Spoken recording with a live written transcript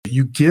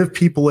You give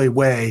people a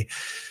way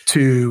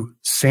to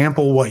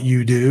sample what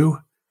you do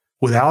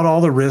without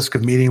all the risk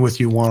of meeting with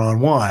you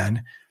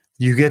one-on-one.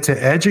 You get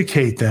to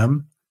educate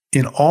them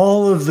in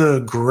all of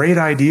the great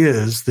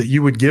ideas that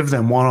you would give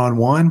them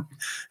one-on-one.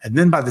 And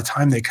then by the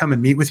time they come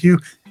and meet with you,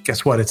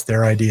 guess what? It's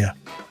their idea.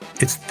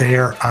 It's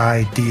their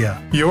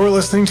idea. You're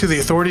listening to the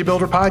Authority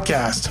Builder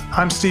Podcast.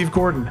 I'm Steve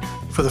Gordon.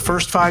 For the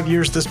first 5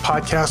 years, this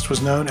podcast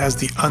was known as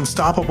the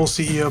Unstoppable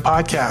CEO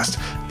Podcast.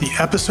 The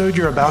episode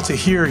you're about to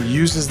hear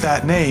uses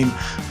that name,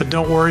 but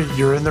don't worry,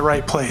 you're in the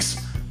right place.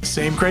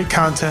 Same great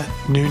content,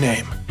 new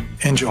name.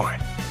 Enjoy.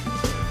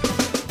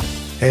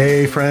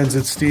 Hey friends,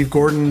 it's Steve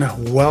Gordon.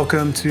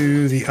 Welcome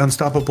to the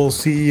Unstoppable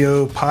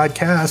CEO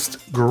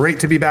Podcast. Great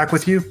to be back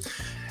with you.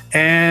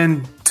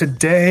 And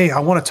today I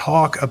want to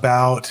talk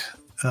about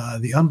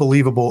the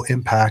unbelievable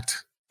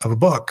impact of a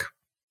book.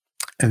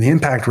 And the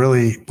impact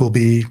really will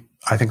be,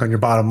 I think, on your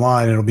bottom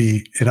line. It'll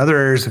be in other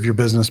areas of your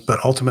business,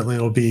 but ultimately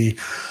it'll be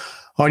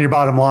on your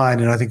bottom line.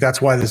 And I think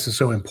that's why this is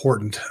so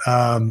important.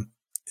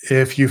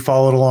 If you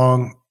followed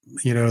along,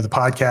 the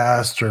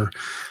podcast, or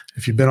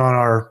if you've been on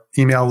our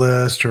email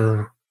list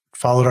or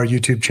followed our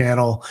YouTube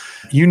channel,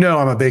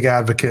 I'm a big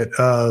advocate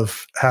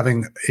of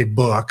having a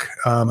book.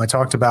 I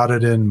talked about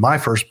it in my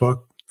first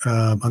book,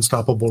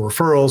 Unstoppable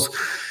Referrals.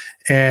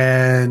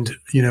 And,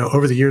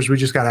 over the years, we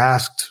just got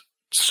asked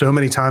so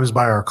many times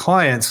by our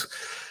clients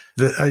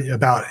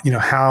about,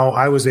 how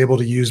I was able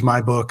to use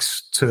my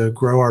books to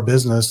grow our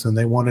business. And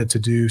they wanted to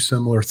do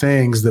similar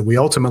things that we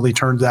ultimately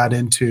turned that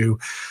into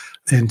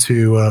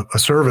a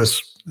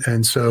service.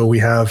 And so we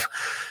have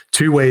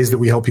two ways that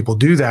we help people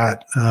do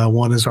that.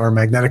 One is our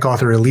Magnetic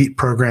Author Elite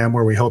program,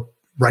 where we help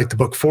write the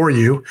book for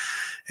you.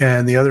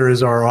 And the other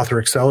is our Author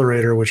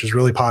Accelerator, which is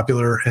really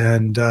popular.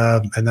 And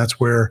that's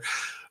where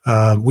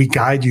we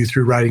guide you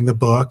through writing the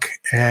book,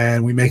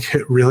 and we make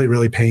it really,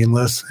 really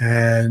painless.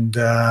 And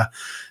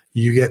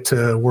you get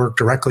to work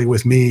directly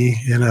with me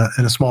in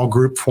a small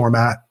group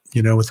format,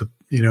 with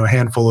a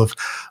handful of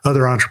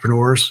other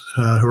entrepreneurs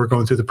who are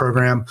going through the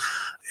program.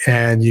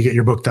 And you get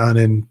your book done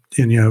in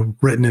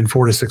written in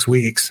 4 to 6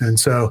 weeks. And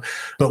so,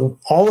 but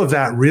all of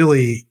that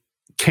really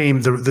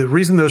came, the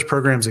reason those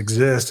programs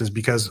exist is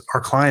because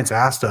our clients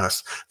asked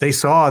us. They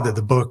saw that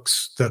the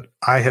books that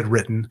I had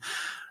written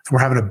were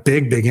having a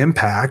big, big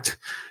impact,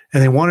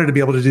 and they wanted to be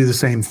able to do the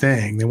same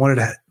thing. They wanted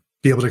to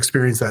be able to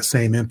experience that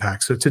same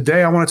impact. So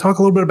today I want to talk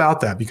a little bit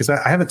about that, because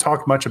I haven't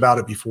talked much about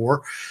it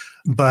before.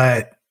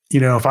 But,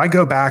 if I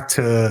go back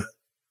to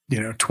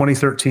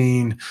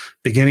 2013,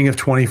 beginning of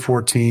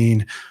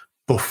 2014,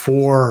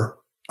 before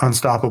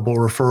Unstoppable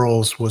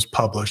Referrals was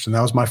published, and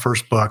that was my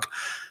first book,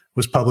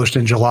 was published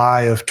in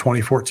July of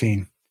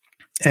 2014.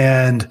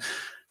 And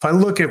if I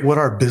look at what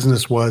our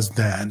business was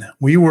then,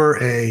 we were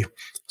a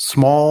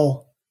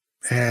small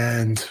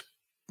and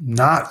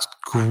not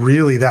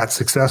really that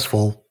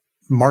successful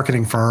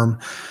marketing firm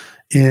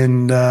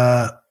in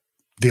the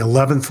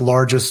 11th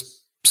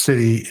largest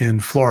city in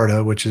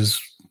Florida, which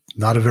is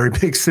not a very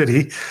big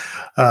city.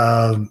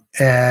 Hey,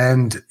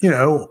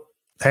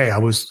 I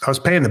was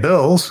paying the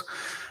bills.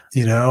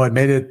 I'd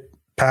made it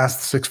past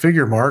the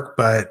six-figure mark,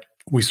 but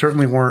we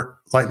certainly weren't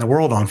lighting the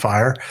world on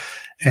fire.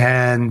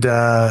 And,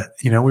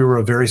 we were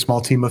a very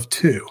small team of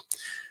two.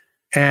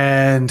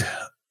 And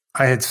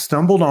I had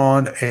stumbled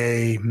on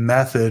a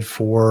method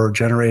for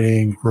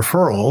generating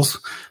referrals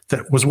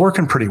that was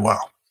working pretty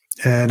well.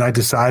 And I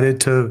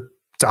decided to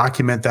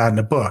document that in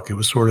a book. It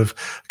was sort of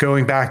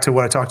going back to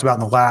what I talked about in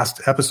the last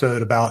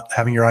episode about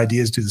having your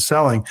ideas do the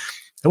selling.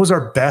 It was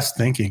our best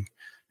thinking.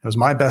 It was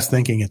my best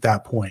thinking at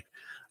that point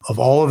of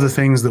all of the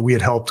things that we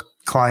had helped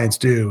clients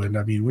do. And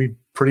we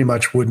pretty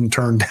much wouldn't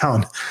turn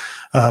down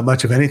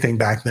much of anything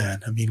back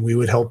then. We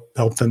would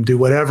help them do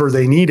whatever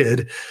they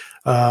needed.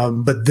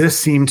 But this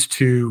seemed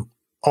to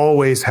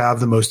always have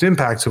the most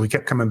impact. So we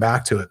kept coming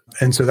back to it.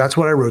 And so that's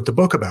what I wrote the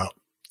book about.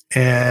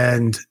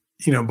 And,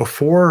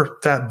 before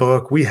that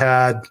book, we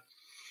had,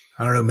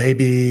 I don't know,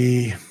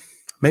 maybe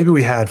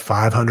we had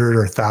 500 or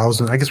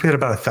 1,000. I guess we had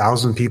about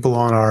 1,000 people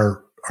on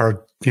our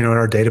in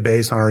our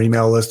database, on our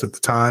email list at the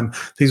time.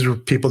 These were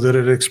people that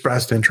had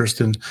expressed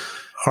interest in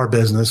our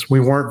business. We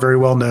weren't very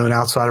well known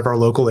outside of our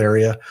local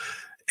area.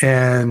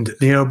 And,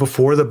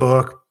 before the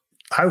book,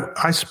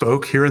 I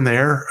spoke here and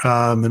there.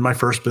 In my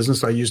first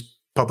business, I used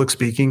public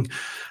speaking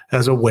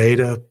as a way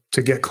to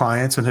get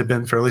clients, and had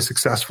been fairly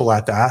successful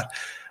at that.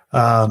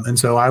 And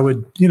so I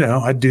would,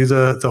 I'd do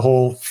the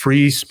whole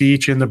free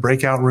speech in the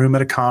breakout room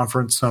at a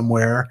conference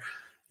somewhere,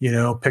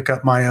 pick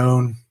up my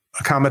own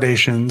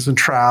accommodations and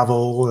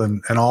travel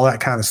and all that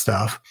kind of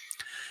stuff,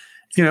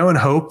 and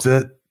hope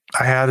that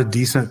I had a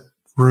decent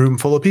room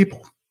full of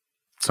people.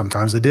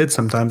 Sometimes I did,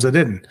 sometimes I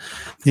didn't,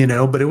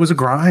 but it was a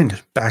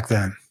grind back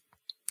then.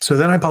 So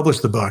then I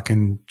published the book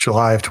in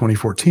July of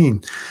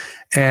 2014.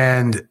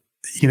 And,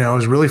 I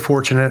was really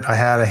fortunate. I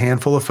had a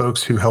handful of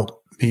folks who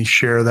helped me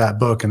share that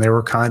book, and they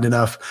were kind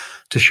enough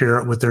to share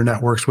it with their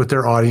networks, with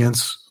their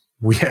audience.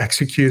 We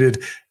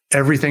executed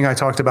everything I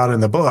talked about in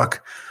the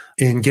book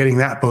in getting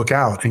that book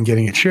out and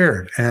getting it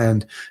shared.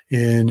 And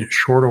in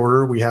short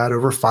order, we had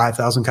over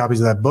 5,000 copies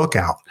of that book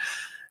out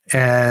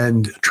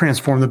and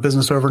transformed the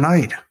business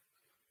overnight.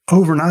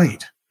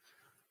 Overnight.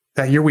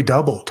 That year we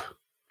doubled.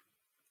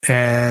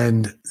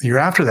 And the year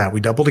after that, we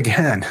doubled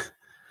again.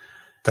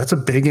 That's a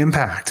big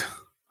impact.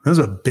 That was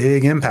a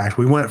big impact.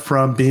 We went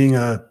from being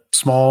a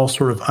small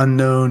sort of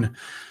unknown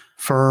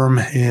firm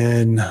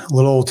in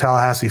little old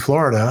Tallahassee,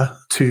 Florida,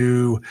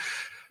 to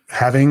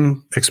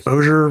having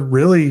exposure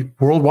really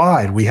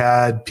worldwide. We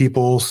had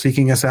people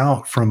seeking us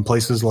out from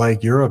places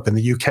like Europe and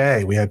the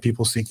UK. We had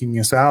people seeking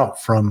us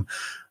out from,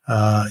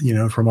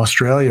 from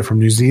Australia, from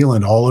New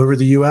Zealand, all over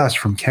the US,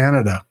 from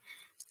Canada.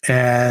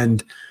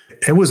 And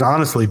it was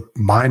honestly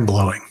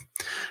mind-blowing.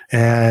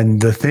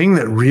 And the thing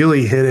that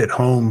really hit it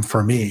home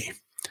for me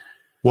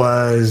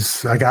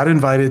was I got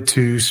invited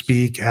to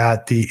speak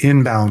at the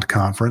Inbound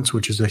Conference,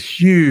 which is a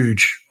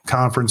huge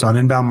conference on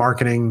inbound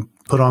marketing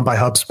put on by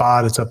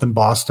HubSpot. It's up in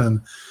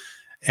Boston,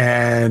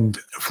 and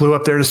flew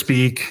up there to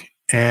speak.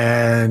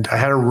 And I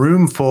had a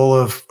room full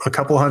of a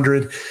couple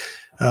hundred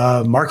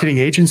marketing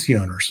agency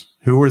owners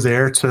who were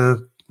there to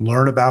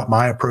learn about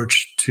my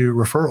approach to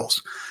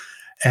referrals.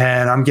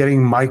 And I'm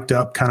getting mic'd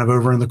up kind of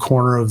over in the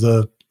corner of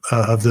the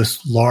of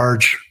this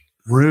large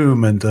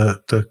room and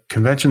the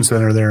convention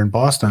center there in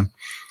Boston.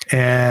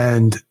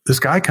 And this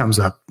guy comes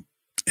up,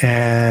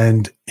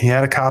 and he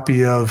had a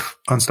copy of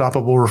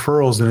Unstoppable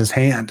Referrals in his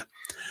hand.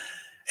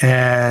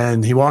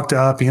 And he walked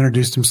up, he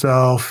introduced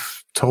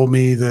himself, told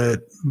me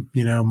that,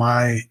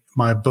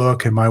 my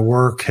book and my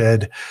work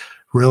had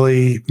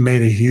really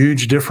made a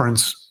huge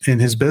difference in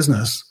his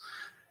business.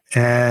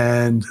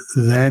 And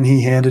then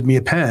he handed me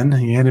a pen,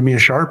 he handed me a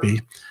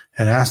Sharpie,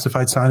 and asked if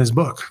I'd sign his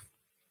book.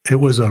 It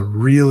was a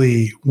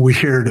really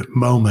weird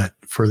moment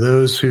for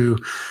those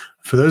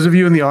of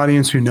you in the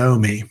audience who know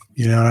me.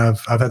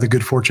 I've had the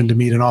good fortune to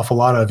meet an awful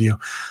lot of you.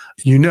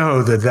 You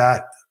know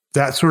that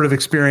sort of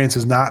experience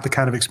is not the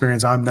kind of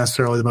experience I'm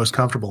necessarily the most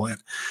comfortable in.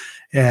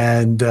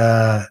 And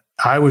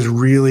I was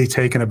really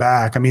taken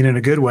aback. I mean, in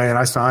a good way. And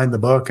I signed the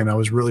book, and I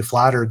was really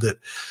flattered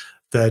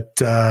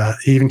that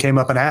he even came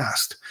up and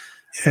asked.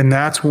 And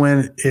that's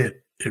when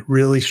it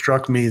really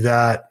struck me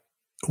that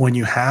when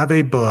you have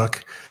a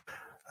book,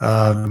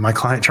 my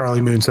client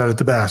Charlie Moon said it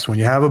the best: when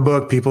you have a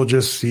book, people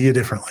just see you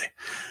differently.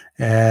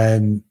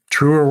 And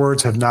truer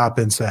words have not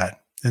been said.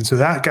 And so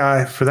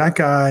for that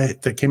guy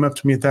that came up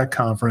to me at that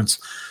conference,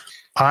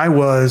 I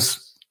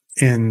was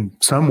in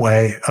some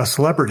way a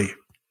celebrity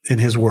in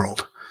his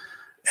world.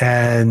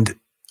 And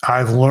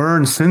I've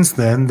learned since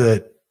then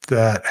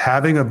that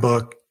having a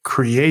book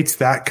creates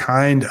that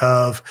kind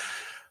of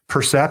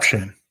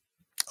perception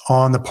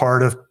on the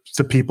part of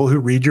the people who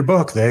read your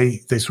book. They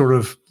sort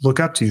of look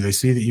up to you. They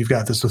see that you've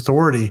got this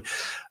authority.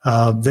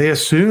 They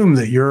assume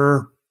that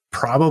you're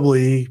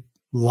probably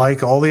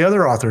like all the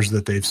other authors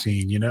that they've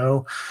seen,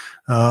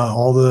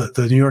 all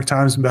the New York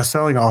Times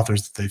best-selling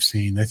authors that they've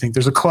seen. They think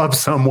there's a club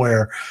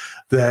somewhere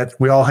that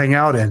we all hang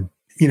out in,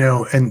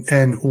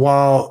 and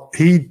while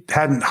he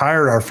hadn't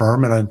hired our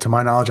firm, and to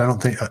my knowledge, I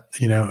don't think,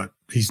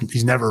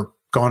 he's never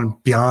gone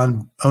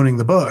beyond owning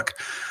the book,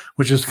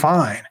 which is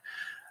fine.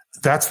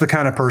 That's the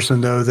kind of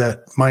person, though,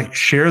 that might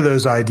share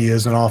those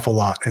ideas an awful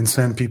lot and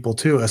send people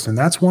to us. And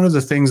that's one of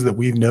the things that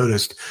we've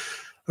noticed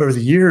over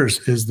the years,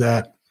 is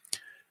that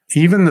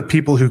even the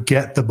people who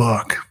get the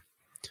book,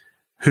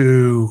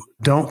 who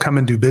don't come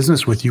and do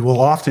business with you, will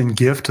often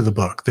give to the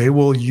book. They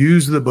will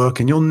use the book,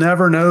 and you'll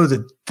never know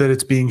that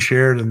it's being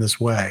shared in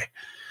this way.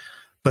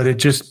 But it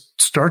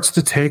just starts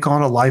to take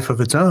on a life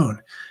of its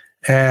own.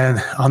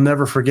 And I'll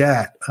never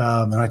forget,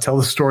 and I tell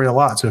this story a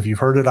lot, so if you've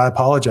heard it, I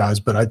apologize,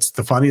 but it's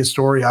the funniest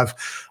story that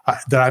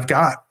I've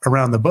got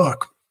around the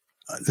book.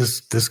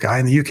 This guy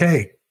in the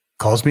UK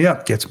calls me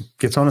up,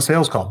 gets on a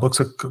sales call, books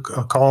a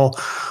call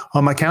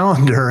on my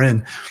calendar,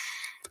 and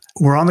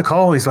we're on the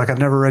call. He's like, "I've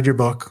never read your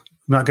book.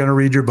 I'm not going to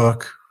read your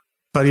book.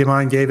 A buddy of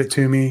mine gave it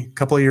to me a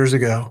couple of years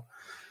ago,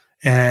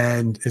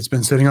 and it's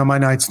been sitting on my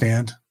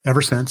nightstand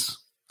ever since.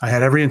 I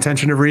had every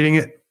intention of reading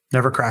it,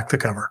 never cracked the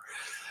cover."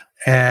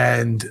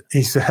 And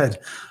he said,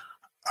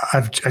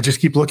 I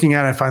just keep looking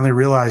at it. I finally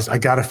realized I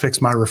got to fix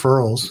my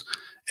referrals,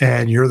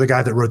 and you're the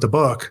guy that wrote the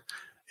book,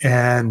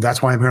 and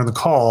that's why I'm here on the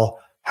call.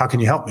 How can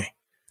you help me?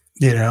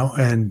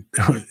 And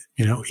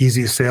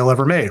easiest sale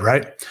ever made,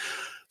 right?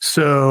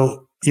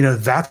 So,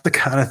 that's the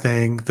kind of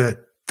thing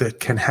that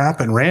can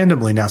happen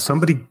randomly. Now,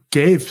 somebody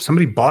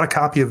bought a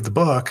copy of the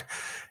book,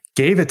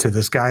 gave it to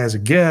this guy as a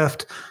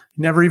gift,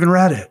 never even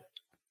read it.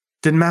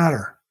 Didn't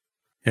matter.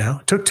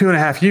 It took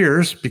 2.5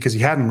 years because he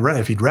hadn't read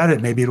it. If he'd read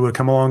it, maybe it would have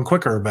come along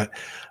quicker, but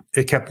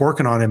it kept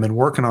working on him and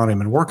working on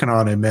him and working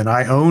on him. And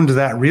I owned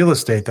that real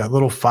estate, that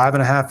little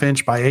 5.5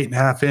 inch by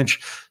 8.5 inch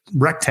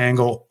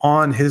rectangle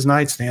on his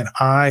nightstand.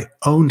 I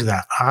owned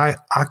that. I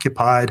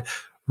occupied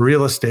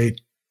real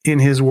estate in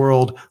his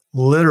world,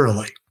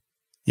 literally,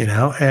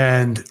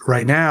 and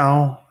right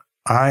now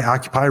I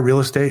occupy real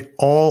estate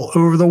all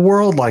over the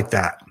world like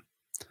that.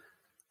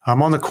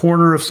 I'm on the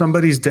corner of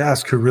somebody's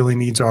desk who really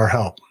needs our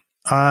help.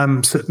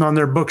 I'm sitting on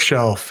their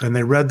bookshelf, and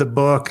they read the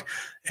book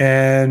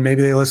and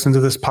maybe they listen to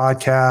this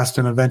podcast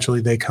and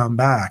eventually they come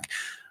back.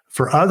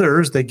 For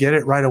others, they get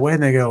it right away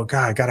and they go,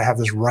 God, I got to have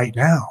this right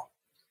now.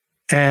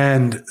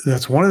 And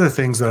that's one of the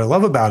things that I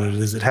love about it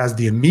is it has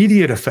the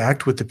immediate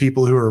effect with the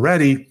people who are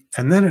ready.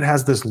 And then it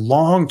has this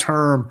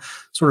long-term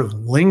sort of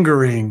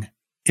lingering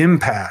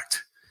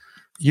impact.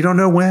 You don't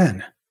know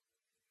when.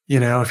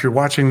 If you're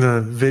watching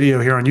the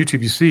video here on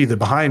YouTube, you see that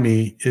behind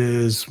me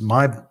is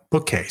my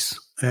bookcase.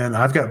 And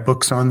I've got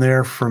books on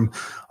there from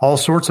all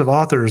sorts of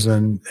authors.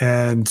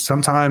 And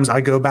sometimes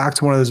I go back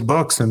to one of those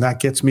books and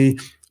that gets me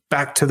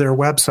back to their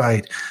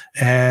website.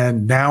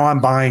 And now I'm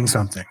buying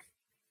something.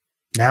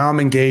 Now I'm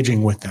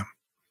engaging with them.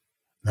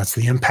 That's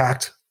the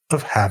impact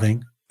of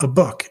having a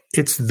book.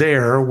 It's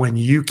there when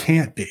you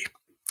can't be.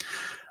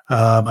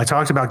 I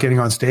talked about getting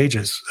on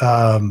stages.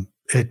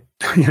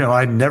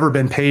 I'd never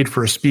been paid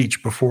for a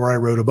speech before I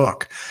wrote a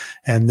book.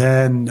 And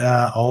then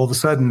all of a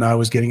sudden I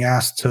was getting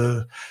asked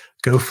to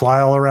go fly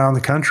all around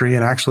the country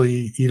and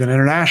actually even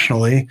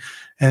internationally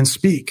and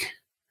speak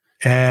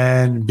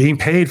and being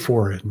paid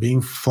for it,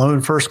 being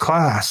flown first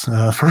class.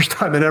 First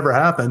time it ever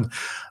happened.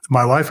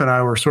 My wife and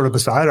I were sort of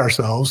beside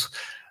ourselves,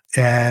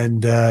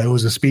 and it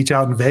was a speech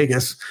out in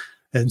Vegas.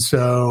 And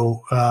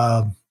so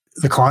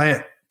the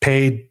client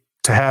paid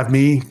to have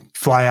me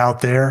fly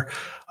out there.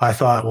 I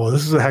thought, well,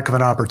 this is a heck of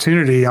an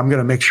opportunity. I'm going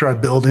to make sure I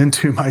build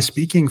into my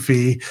speaking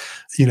fee,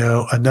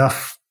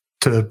 enough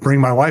to bring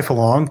my wife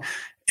along.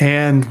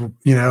 And,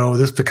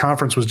 the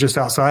conference was just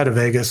outside of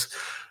Vegas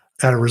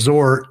at a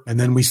resort. And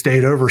then we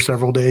stayed over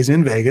several days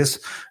in Vegas,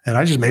 and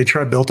I just made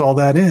sure I built all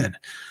that in.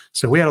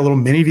 So we had a little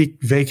mini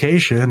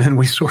vacation, and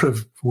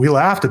we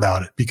laughed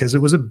about it because it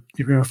was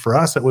for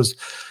us, it was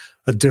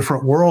a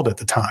different world at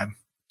the time,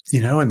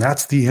 and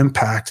that's the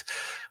impact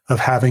of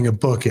having a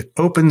book. It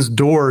opens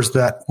doors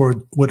that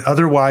would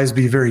otherwise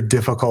be very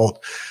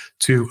difficult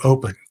to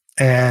open.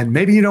 And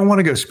maybe you don't want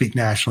to go speak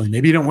nationally.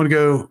 Maybe you don't want to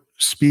go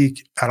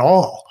speak at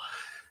all.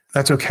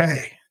 That's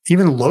okay.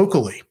 Even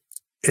locally,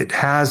 it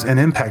has an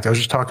impact. I was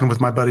just talking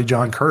with my buddy,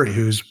 John Curry,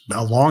 who's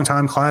a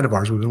longtime client of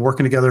ours. We've been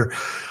working together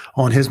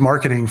on his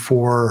marketing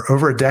for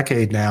over a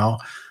decade now.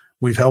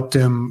 We've helped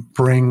him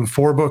bring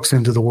 4 books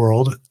into the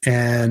world.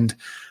 And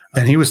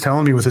he was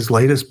telling me with his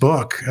latest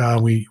book,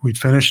 we'd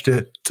finished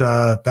it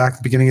back at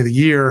the beginning of the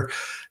year.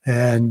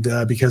 And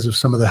because of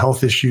some of the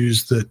health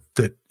issues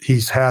that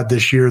he's had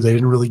this year, they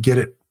didn't really get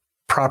it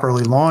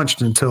properly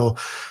launched until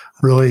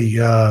really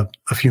a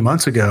few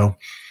months ago.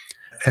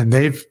 And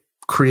they've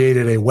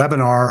created a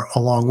webinar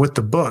along with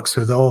the book.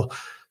 So they'll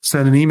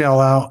send an email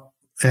out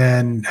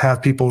and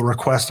have people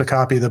request a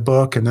copy of the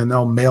book, and then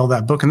they'll mail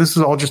that book. And this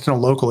is all just in a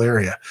local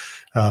area.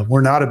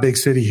 We're not a big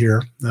city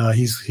here.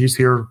 He's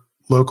here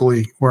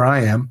locally where I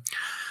am.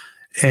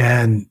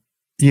 And,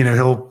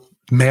 he'll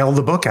mail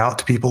the book out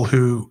to people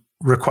who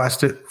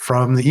request it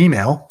from the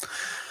email.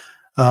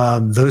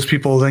 Those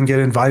people then get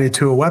invited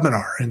to a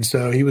webinar. And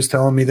so he was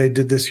telling me they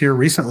did this here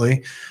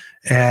recently,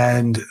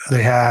 and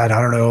they had,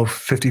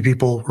 50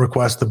 people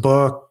request the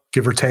book,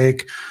 give or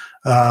take,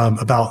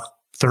 about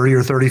 30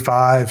 or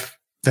 35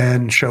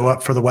 then show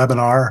up for the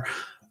webinar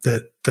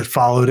that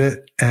followed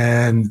it.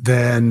 And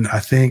then I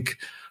think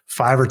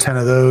 5 or 10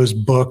 of those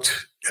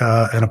booked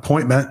an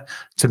appointment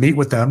to meet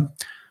with them.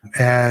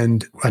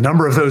 And a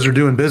number of those are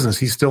doing business.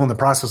 He's still in the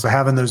process of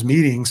having those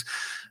meetings,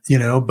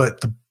 but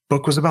the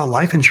book was about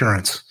life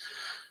insurance.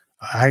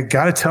 I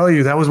got to tell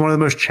you, that was one of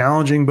the most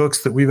challenging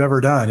books that we've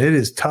ever done. It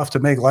is tough to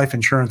make life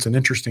insurance an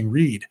interesting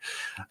read.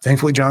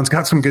 Thankfully, John's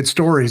got some good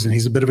stories and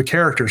he's a bit of a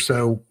character.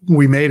 So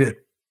we made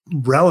it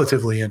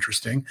relatively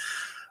interesting.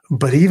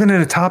 But even in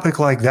a topic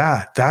like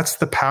that, that's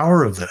the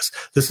power of this.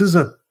 This is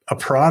a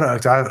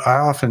product. I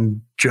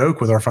often joke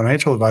with our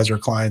financial advisor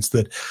clients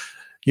that,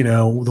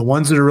 the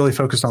ones that are really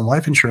focused on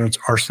life insurance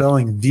are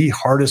selling the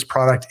hardest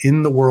product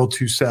in the world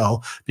to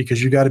sell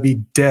because you got to be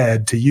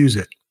dead to use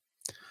it.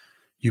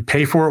 You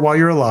pay for it while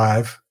you're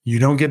alive. You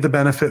don't get the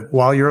benefit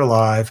while you're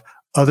alive.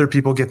 Other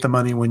people get the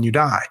money when you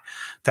die.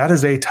 That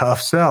is a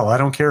tough sell. I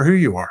don't care who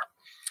you are.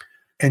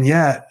 And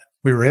yet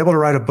we were able to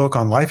write a book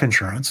on life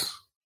insurance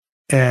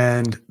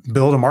and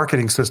build a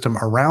marketing system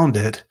around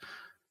it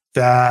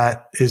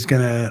that is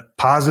going to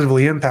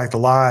positively impact the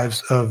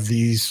lives of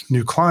these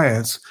new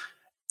clients.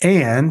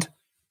 And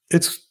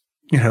it's,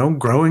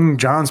 growing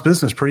John's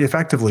business pretty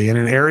effectively in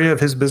an area of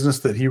his business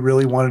that he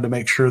really wanted to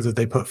make sure that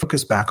they put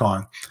focus back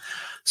on.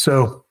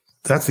 So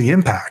that's the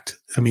impact.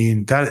 I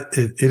mean,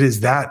 it is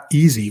that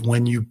easy.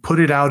 When you put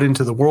it out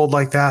into the world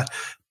like that,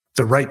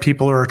 the right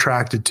people are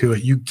attracted to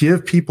it. You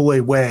give people a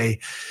way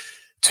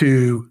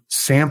to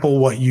sample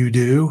what you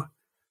do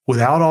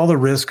without all the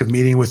risk of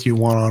meeting with you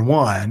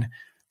one-on-one.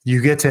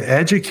 You get to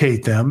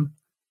educate them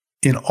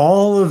in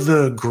all of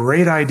the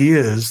great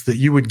ideas that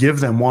you would give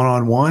them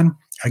one-on-one,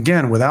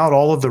 again, without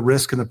all of the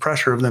risk and the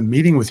pressure of them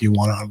meeting with you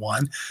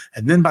one-on-one.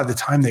 And then by the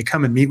time they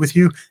come and meet with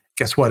you,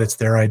 guess what? It's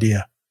their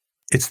idea.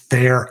 It's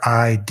their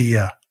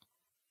idea.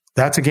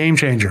 That's a game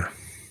changer.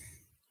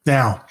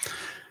 Now,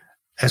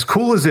 as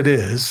cool as it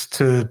is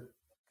to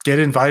get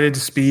invited to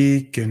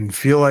speak and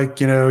feel like,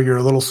 you're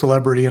a little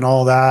celebrity and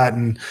all that.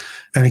 And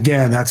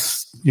again,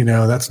 that's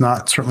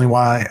not certainly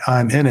why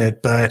I'm in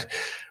it. But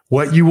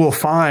what you will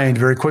find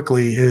very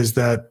quickly is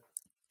that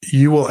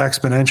you will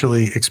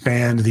exponentially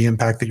expand the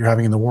impact that you're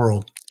having in the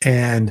world.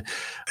 And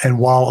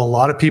while a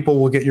lot of people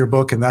will get your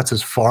book and that's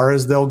as far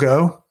as they'll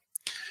go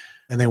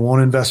and they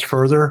won't invest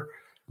further,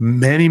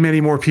 many,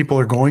 many more people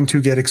are going to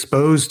get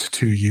exposed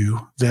to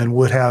you than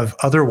would have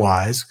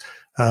otherwise,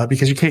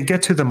 because you can't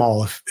get to them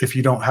all if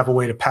you don't have a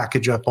way to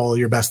package up all of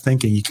your best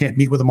thinking. You can't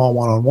meet with them all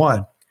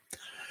one-on-one.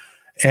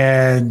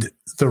 And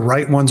the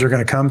right ones are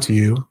going to come to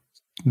you.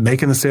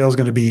 Making the sale is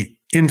going to be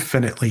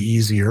infinitely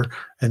easier,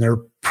 and they're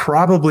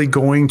probably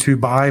going to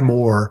buy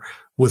more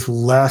with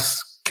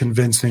less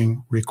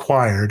convincing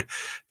required,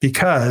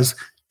 because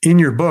in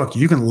your book,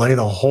 you can lay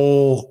the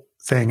whole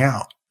thing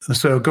out.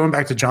 So going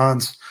back to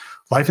John's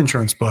life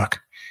insurance book,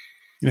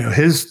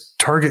 his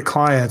target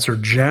clients are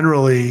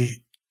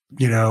generally,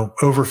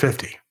 over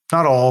 50.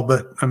 Not all,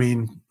 but I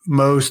mean,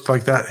 most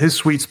like that. His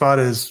sweet spot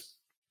is,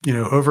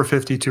 over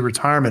 50 to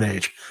retirement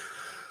age.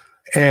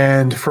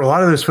 And for a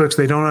lot of those folks,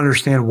 they don't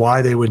understand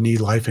why they would need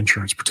life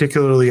insurance,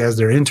 particularly as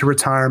they're into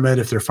retirement.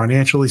 If they're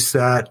financially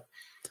set,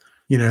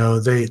 they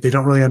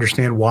don't really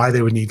understand why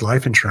they would need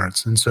life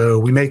insurance. And so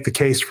we make the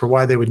case for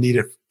why they would need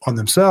it on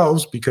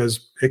themselves,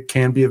 because it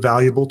can be a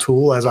valuable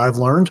tool, as I've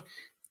learned.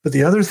 But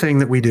the other thing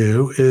that we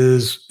do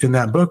is in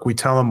that book, we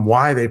tell them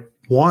why they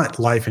want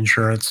life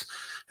insurance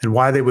and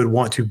why they would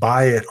want to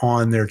buy it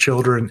on their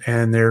children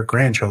and their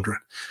grandchildren.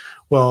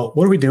 Well,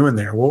 what are we doing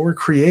there? Well, we're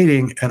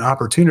creating an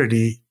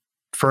opportunity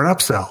for an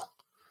upsell.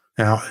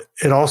 Now,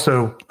 it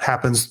also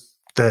happens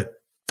that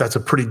that's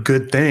a pretty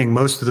good thing.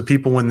 Most of the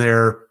people, when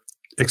they're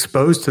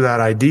exposed to that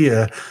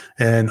idea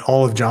and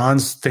all of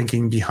John's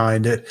thinking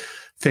behind it,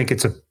 think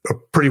it's a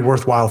pretty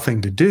worthwhile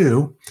thing to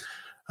do.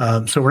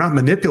 So we're not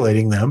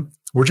manipulating them.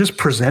 We're just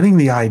presenting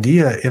the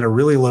idea in a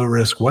really low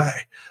risk way.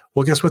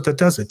 Well, guess what that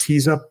does? It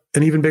tees up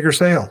an even bigger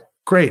sale.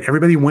 Great.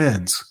 Everybody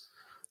wins.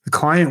 The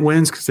client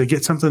wins because they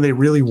get something they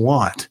really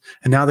want.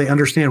 And now they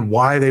understand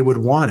why they would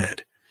want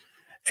it.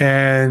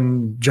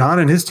 And John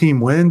and his team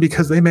win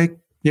because they make,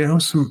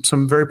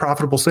 some very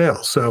profitable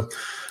sales. So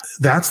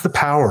that's the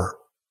power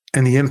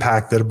and the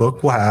impact that a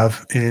book will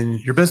have in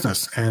your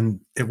business. And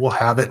it will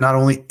have it not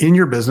only in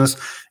your business,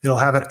 it'll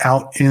have it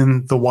out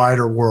in the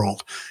wider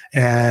world.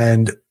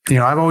 And,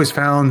 I've always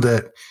found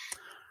that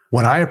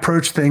when I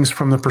approach things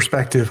from the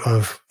perspective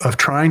of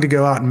trying to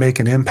go out and make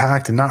an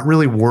impact and not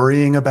really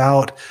worrying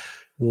about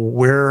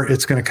where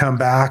it's going to come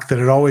back, that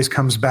it always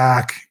comes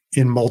back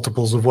in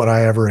multiples of what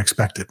I ever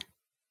expected.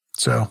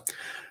 So I'm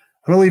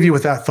going to leave you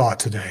with that thought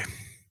today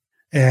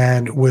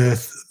and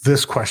with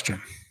this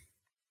question.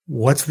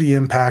 What's the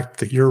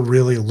impact that you're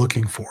really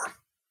looking for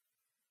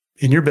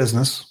in your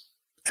business?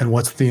 And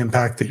what's the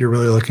impact that you're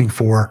really looking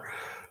for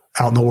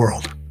out in the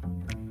world?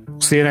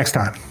 See you next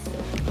time.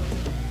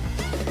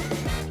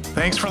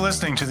 Thanks for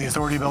listening to the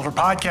Authority Builder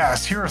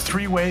Podcast. Here are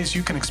 3 ways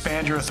you can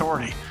expand your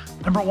authority.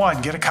 Number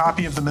 1, get a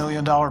copy of the $1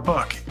 Million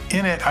Book.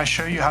 In it, I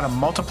show you how to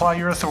multiply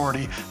your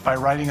authority by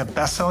writing a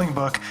best-selling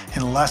book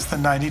in less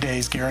than 90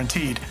 days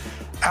guaranteed.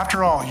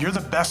 After all, you're the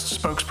best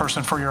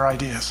spokesperson for your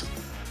ideas.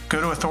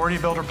 Go to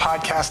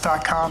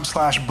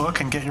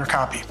authoritybuilderpodcast.com/book and get your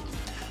copy.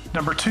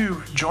 Number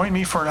 2, join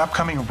me for an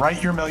upcoming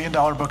Write Your $1 Million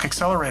Book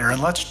Accelerator,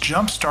 and let's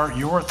jumpstart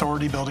your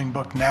authority building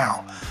book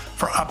now.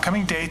 For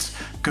upcoming dates,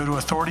 go to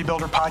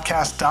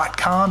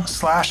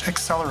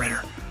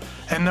authoritybuilderpodcast.com/accelerator.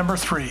 And number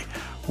 3,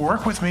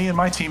 work with me and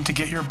my team to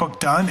get your book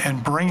done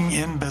and bringing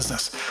in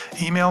business.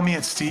 Email me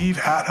at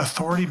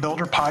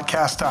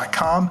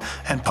steve@authoritybuilderpodcast.com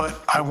and put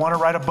 "I want to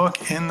write a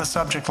book" in the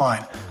subject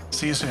line.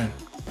 See you soon.